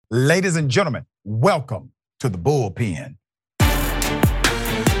Ladies and gentlemen, welcome to the Bullpen.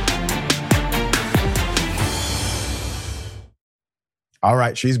 All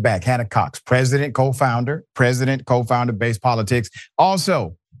right, she's back. Hannah Cox, president, co-founder, Base Politics.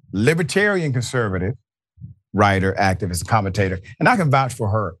 Also, libertarian conservative, writer, activist, commentator. And I can vouch for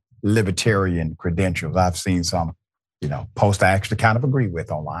her libertarian credentials. I've seen some, posts I actually kind of agree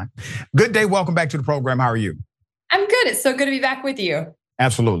with online. Good day, welcome back to the program. How are you? I'm good, it's so good to be back with you.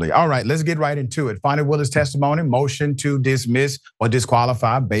 Absolutely. All right, let's get right into it. Fani Willis testimony, motion to dismiss or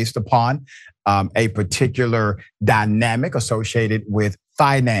disqualify based upon a particular dynamic associated with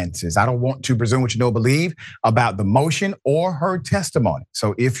finances. I don't want to presume what you know or believe about the motion or her testimony.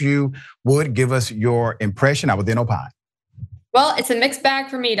 So if you would give us your impression, I would then opine. Well, it's a mixed bag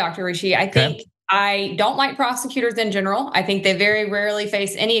for me, Dr. Rishi. I think I don't like prosecutors in general. I think they very rarely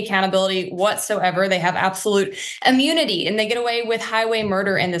face any accountability whatsoever. They have absolute immunity and they get away with highway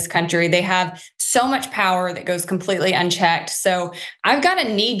murder in this country. They have so much power that goes completely unchecked. So I've got a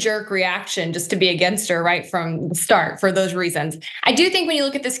knee-jerk reaction just to be against her right from the start for those reasons. I do think when you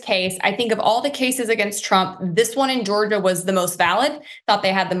look at this case, I think of all the cases against Trump, this one in Georgia was the most valid. Thought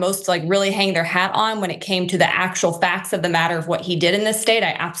they had the most really hang their hat on when it came to the actual facts of the matter of what he did in this state.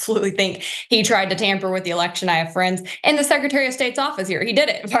 I absolutely think he tried to tamper with the election. I have friends in the Secretary of State's office here. He did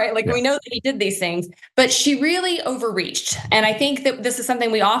it, right? We know that he did these things, but she really overreached. And I think that this is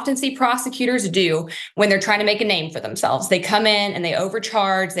something we often see prosecutors do when they're trying to make a name for themselves. They come in and they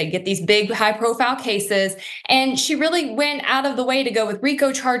overcharge, they get these big high profile cases. And she really went out of the way to go with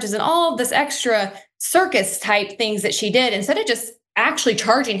RICO charges and all of this extra circus type things that she did instead of just actually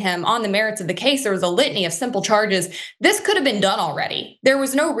charging him on the merits of the case. There was a litany of simple charges. This could have been done already. There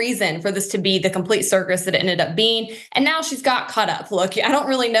was no reason for this to be the complete circus that it ended up being. And now she's got caught up. Look, I don't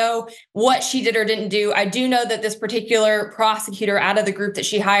really know what she did or didn't do. I do know that this particular prosecutor out of the group that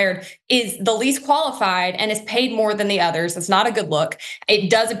she hired is the least qualified and is paid more than the others. It's not a good look. It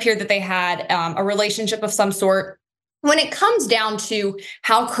does appear that they had a relationship of some sort. When it comes down to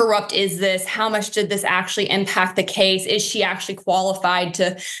how corrupt is this, how much did this actually impact the case? Is she actually qualified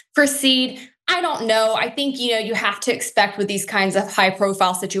to proceed? I don't know. I think, you have to expect with these kinds of high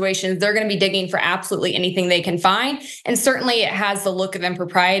profile situations, they're going to be digging for absolutely anything they can find. And certainly it has the look of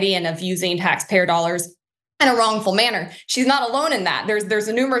impropriety and of using taxpayer dollars in a wrongful manner. She's not alone in that. There's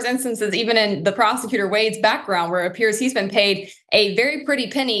numerous instances, even in the prosecutor Wade's background, where it appears he's been paid a very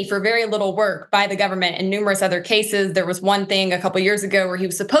pretty penny for very little work by the government in numerous other cases. There was one thing a couple years ago where he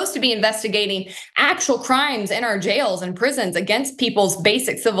was supposed to be investigating actual crimes in our jails and prisons against people's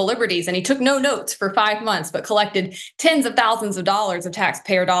basic civil liberties. And he took no notes for 5 months, but collected tens of thousands of dollars of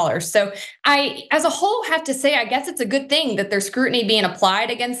taxpayer dollars. So I, as a whole, have to say, I guess it's a good thing that there's scrutiny being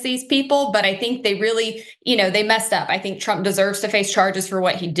applied against these people, but I think they really, they messed up. I think Trump deserves to face charges for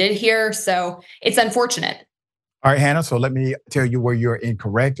what he did here. So it's unfortunate. All right, Hannah, so let me tell you where you're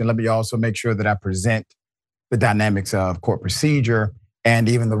incorrect. And let me also make sure that I present the dynamics of court procedure and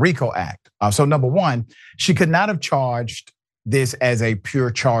even the RICO Act. So number one, she could not have charged this as a pure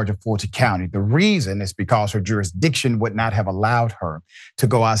charge of Fulton County. The reason is because her jurisdiction would not have allowed her to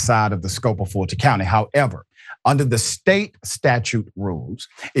go outside of the scope of Fulton County. However, under the state statute rules,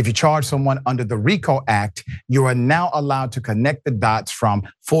 if you charge someone under the RICO Act, you are now allowed to connect the dots from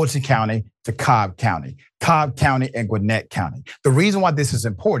Fulton County to Cobb County and Gwinnett County. The reason why this is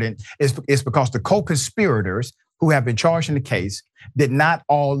important is because the co-conspirators who have been charged in the case did not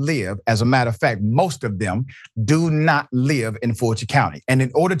all live. As a matter of fact, most of them do not live in Fulton County. And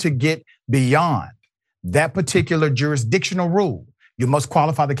in order to get beyond that particular jurisdictional rule, you must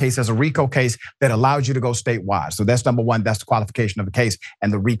qualify the case as a RICO case that allows you to go statewide. So that's number one, that's the qualification of the case,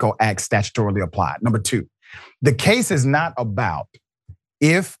 and the RICO Act statutorily applied. Number two, the case is not about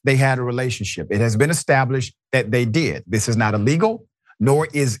if they had a relationship. It has been established that they did. This is not illegal, nor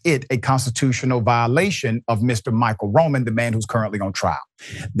is it a constitutional violation of Mr. Michael Roman, the man who's currently on trial.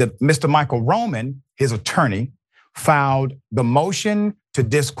 Mr. Michael Roman, his attorney, filed the motion to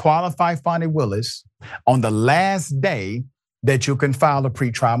disqualify Fani Willis on the last day that you can file a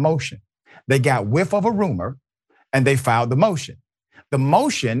pretrial motion. They got whiff of a rumor and they filed the motion. The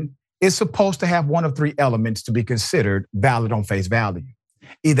motion is supposed to have one of three elements to be considered valid on face value.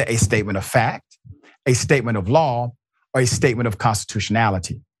 Either a statement of fact, a statement of law, or a statement of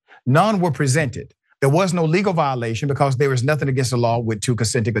constitutionality. None were presented. There was no legal violation because there is nothing against the law with two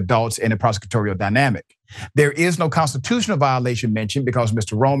consenting adults in a prosecutorial dynamic. There is no constitutional violation mentioned because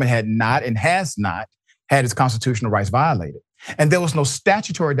Mr. Roman had not and has not had his constitutional rights violated. And there was no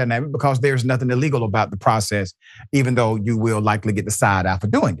statutory dynamic because there's nothing illegal about the process, even though you will likely get the side eye for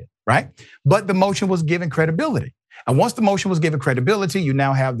doing it, right? But the motion was given credibility. And once the motion was given credibility, you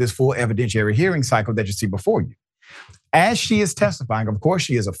now have this full evidentiary hearing cycle that you see before you. As she is testifying, of course,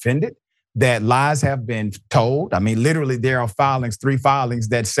 she is offended that lies have been told. I mean, literally, there are filings, 3 filings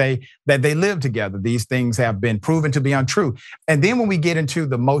that say that they live together. These things have been proven to be untrue. And then when we get into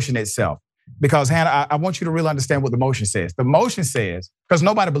the motion itself, because Hannah, I want you to really understand what the motion says. The motion says, because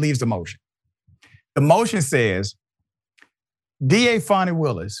nobody believes the motion. The motion says, DA Fani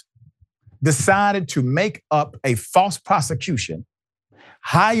Willis decided to make up a false prosecution,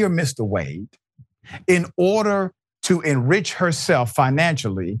 hire Mr. Wade in order to enrich herself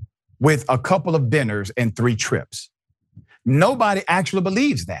financially with a couple of dinners and 3 trips. Nobody actually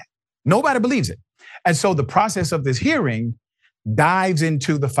believes that. Nobody believes it. And so the process of this hearing dives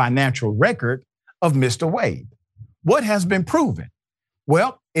into the financial record of Mr. Wade. What has been proven?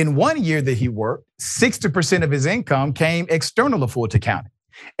 Well, in 1 year that he worked, 60% of his income came external of Fulton County.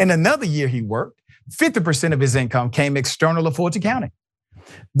 In another year he worked, 50% of his income came external of Fulton County.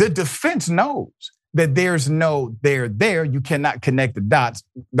 The defense knows that there's no there. You cannot connect the dots.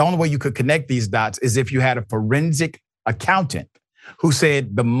 The only way you could connect these dots is if you had a forensic accountant who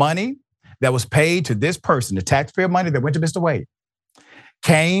said the money that was paid to this person, the taxpayer money that went to Mr. Wade,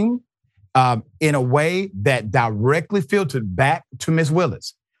 came in a way that directly filtered back to Ms.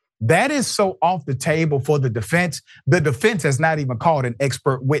 Willis. That is so off the table for the defense. The defense has not even called an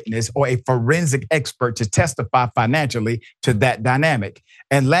expert witness or a forensic expert to testify financially to that dynamic.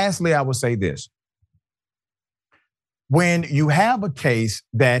 And lastly, I will say this. When you have a case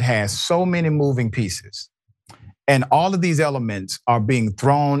that has so many moving pieces and all of these elements are being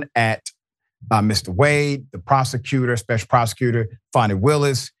thrown at Mr. Wade, the prosecutor, special prosecutor, Fani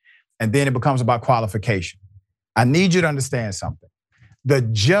Willis, and then it becomes about qualification. I need you to understand something. The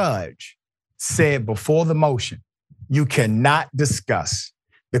judge said before the motion, you cannot discuss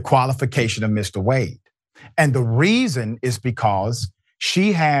the qualification of Mr. Wade. And the reason is because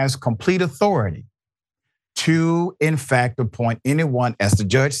she has complete authority to, in fact, appoint anyone, as the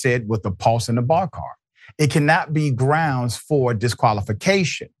judge said, with a pulse in the bar card. It cannot be grounds for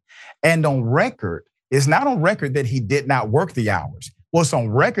disqualification. And on record, it's not on record that he did not work the hours. What's on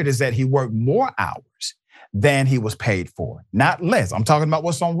record is that he worked more hours than he was paid for, not less. I'm talking about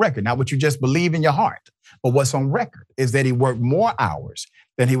what's on record, not what you just believe in your heart. But what's on record is that he worked more hours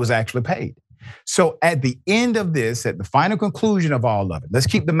than he was actually paid. So at the end of this, at the final conclusion of all of it, let's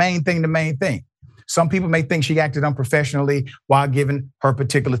keep the main thing the main thing. Some people may think she acted unprofessionally while giving her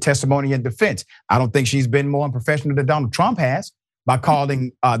particular testimony in defense. I don't think she's been more unprofessional than Donald Trump has by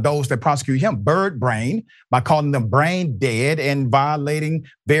calling those that prosecute him bird brain, by calling them brain dead and violating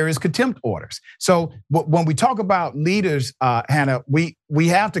various contempt orders. So when we talk about leaders, Hannah, we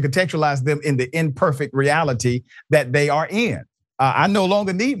have to contextualize them in the imperfect reality that they are in. I no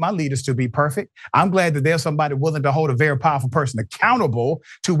longer need my leaders to be perfect. I'm glad that there's somebody willing to hold a very powerful person accountable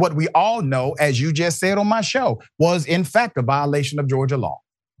to what we all know, as you just said on my show, was in fact a violation of Georgia law.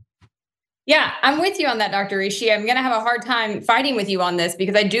 Yeah, I'm with you on that, Dr. Rishi. I'm going to have a hard time fighting with you on this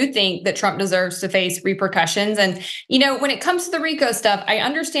because I do think that Trump deserves to face repercussions. And, when it comes to the RICO stuff, I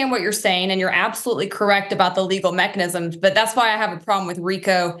understand what you're saying, and you're absolutely correct about the legal mechanisms. But that's why I have a problem with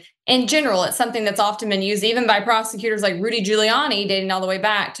RICO in general. It's something that's often been used even by prosecutors like Rudy Giuliani, dating all the way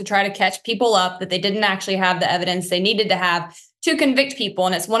back, to try to catch people up that they didn't actually have the evidence they needed to have to convict people.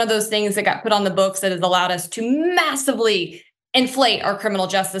 And it's one of those things that got put on the books that has allowed us to massively inflate our criminal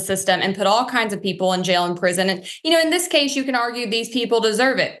justice system and put all kinds of people in jail and prison. And, in this case, you can argue these people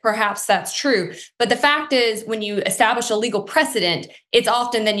deserve it. Perhaps that's true. But the fact is, when you establish a legal precedent, it's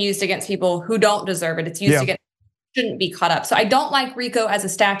often then used against people who don't deserve it. It's used against shouldn't be caught up. So I don't like RICO as a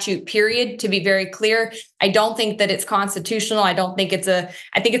statute, period, to be very clear. I don't think that it's constitutional. I think it's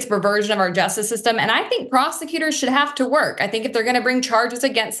a perversion of our justice system. And I think prosecutors should have to work. I think if they're going to bring charges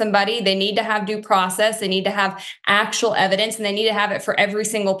against somebody, they need to have due process. They need to have actual evidence, and they need to have it for every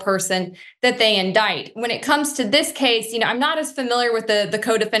single person that they indict. When it comes to this case, I'm not as familiar with the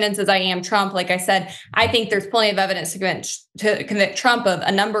co-defendants as I am Trump. Like I said, I think there's plenty of evidence to convict Trump of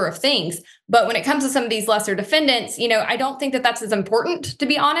a number of things. But when it comes to some of these lesser defendants, I don't think that that's as important, to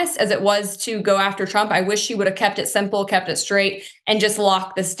be honest, as it was to go after Trump. I wish she would have kept it simple, kept it straight, and just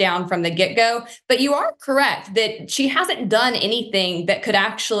locked this down from the get-go. But you are correct that she hasn't done anything that could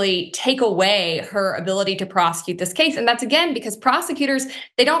actually take away her ability to prosecute this case. And that's, again, because prosecutors,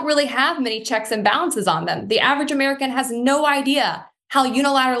 they don't really have many checks and balances on them. The average American has no idea how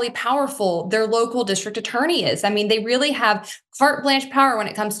unilaterally powerful their local district attorney is. I mean, they really have carte blanche power when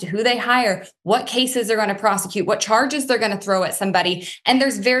it comes to who they hire, what cases they're going to prosecute, what charges they're going to throw at somebody. And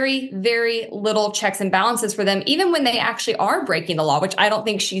there's very, very little checks and balances for them, even when they actually are breaking the law, which I don't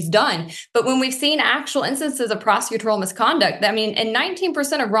think she's done. But when we've seen actual instances of prosecutorial misconduct, I mean, in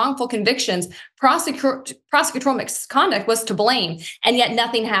 19% of wrongful convictions, prosecutorial misconduct was to blame, and yet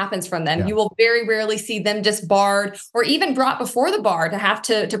nothing happens from them. Yeah. You will very rarely see them disbarred or even brought before the bar to have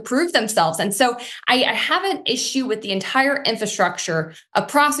to prove themselves. And so I have an issue with the entire infrastructure of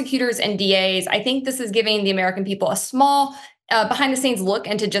prosecutors and DAs. I think this is giving the American people a small behind the scenes look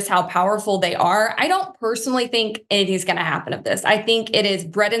into just how powerful they are. I don't personally think anything's going to happen of this. I think it is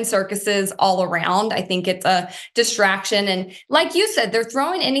bread and circuses all around. I think it's a distraction. And like you said, they're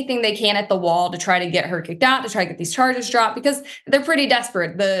throwing anything they can at the wall to try to get her kicked out, to try to get these charges dropped, because they're pretty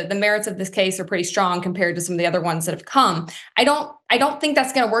desperate. The merits of this case are pretty strong compared to some of the other ones that have come. I don't think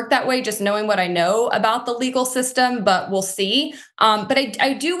that's going to work that way, just knowing what I know about the legal system, but we'll see. But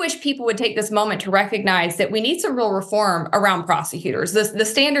I do wish people would take this moment to recognize that we need some real reform around prosecutors. The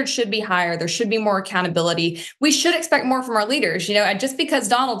standards should be higher. There should be more accountability. We should expect more from our leaders. You know, just because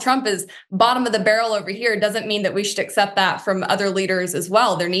Donald Trump is bottom of the barrel over here doesn't mean that we should accept that from other leaders as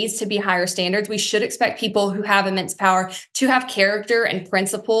well. There needs to be higher standards. We should expect people who have immense power to have character and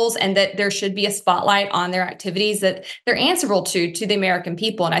principles, and that there should be a spotlight on their activities that they're answerable to the American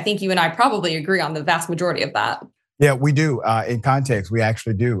people. And I think you and I probably agree on the vast majority of that. Yeah, we do. In context, we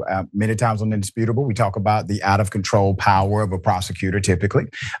actually do. Many times on Indisputable, we talk about the out of control power of a prosecutor typically.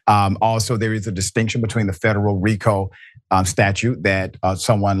 Also, there is a distinction between the federal RICO statute that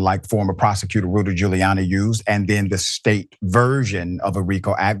someone like former prosecutor Rudy Giuliani used, and then the state version of a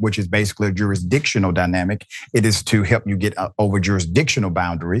RICO Act, which is basically a jurisdictional dynamic. It is to help you get over jurisdictional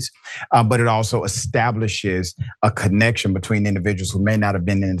boundaries, but it also establishes a connection between individuals who may not have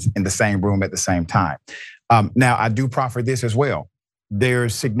been in the same room at the same time. Now, I do proffer this as well.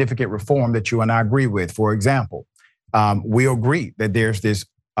 There's significant reform that you and I agree with. For example, we agree that there's this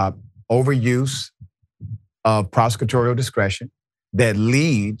overuse of prosecutorial discretion that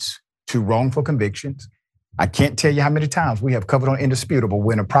leads to wrongful convictions. I can't tell you how many times we have covered on Indisputable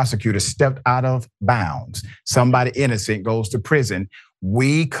when a prosecutor stepped out of bounds, somebody innocent goes to prison.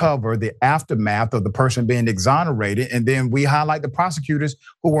 We cover the aftermath of the person being exonerated, and then we highlight the prosecutors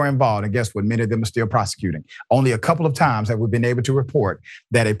who were involved. And guess what? Many of them are still prosecuting. Only a couple of times have we been able to report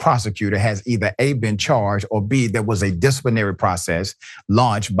that a prosecutor has either A, been charged, or B, there was a disciplinary process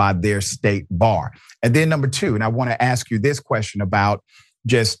launched by their state bar. And then number two, and I want to ask you this question about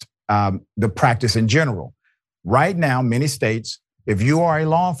just the practice in general. Right now, many states, if you are a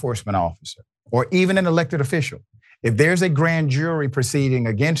law enforcement officer or even an elected official, if there's a grand jury proceeding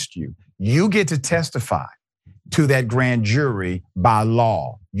against you, you get to testify to that grand jury by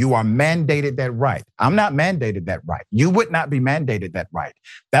law. You are mandated that right. I'm not mandated that right. You would not be mandated that right.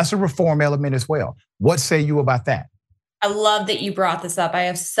 That's a reform element as well. What say you about that? I love that you brought this up. I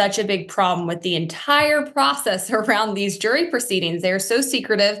have such a big problem with the entire process around these jury proceedings. They are so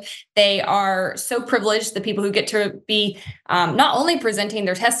secretive. They are so privileged. The people who get to be not only presenting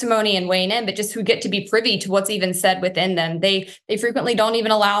their testimony and weighing in, but just who get to be privy to what's even said within them. They frequently don't even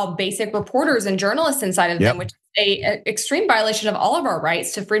allow basic reporters and journalists inside of them, which is an extreme violation of all of our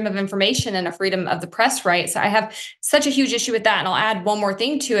rights to freedom of information and a freedom of the press right. So I have such a huge issue with that. And I'll add one more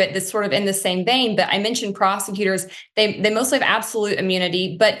thing to it that's sort of in the same vein. But I mentioned prosecutors, they mostly have absolute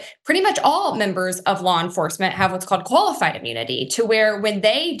immunity, but pretty much all members of law enforcement have what's called qualified immunity, to where when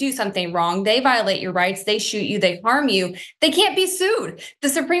they do something wrong, they violate your rights, they shoot you, they harm you, they can't be sued. The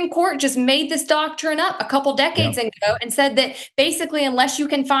Supreme Court just made this doctrine up a couple decades ago and said that basically, unless you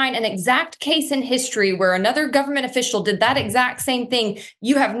can find an exact case in history where another government official did that exact same thing,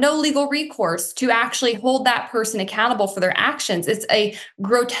 you have no legal recourse to actually hold that person accountable for their actions. It's a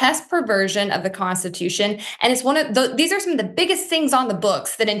grotesque perversion of the Constitution. And it's these are some of the biggest things on the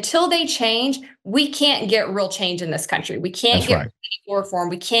books that until they change, we can't get real change in this country. We can't get reform.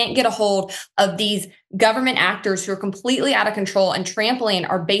 We can't get a hold of these government actors who are completely out of control and trampling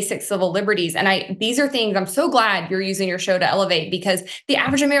our basic civil liberties. And these are things I'm so glad you're using your show to elevate, because the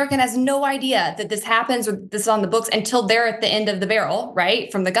average American has no idea that this happens or this is on the books until they're at the end of the barrel,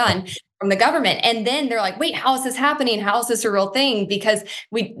 right? From the gun, from the government. And then they're like, wait, how is this happening? How is this a real thing? Because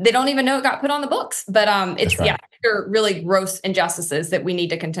they don't even know it got put on the books. But they're really gross injustices that we need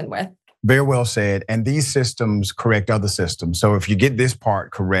to contend with. Very well said. And these systems correct other systems. So if you get this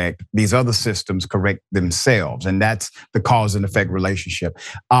part correct, these other systems correct themselves. And that's the cause and effect relationship.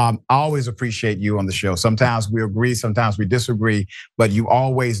 I always appreciate you on the show. Sometimes we agree, sometimes we disagree, but you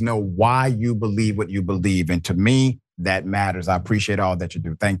always know why you believe what you believe. And to me, that matters. I appreciate all that you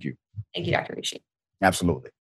do. Thank you. Thank you, Dr. Rishi. Absolutely.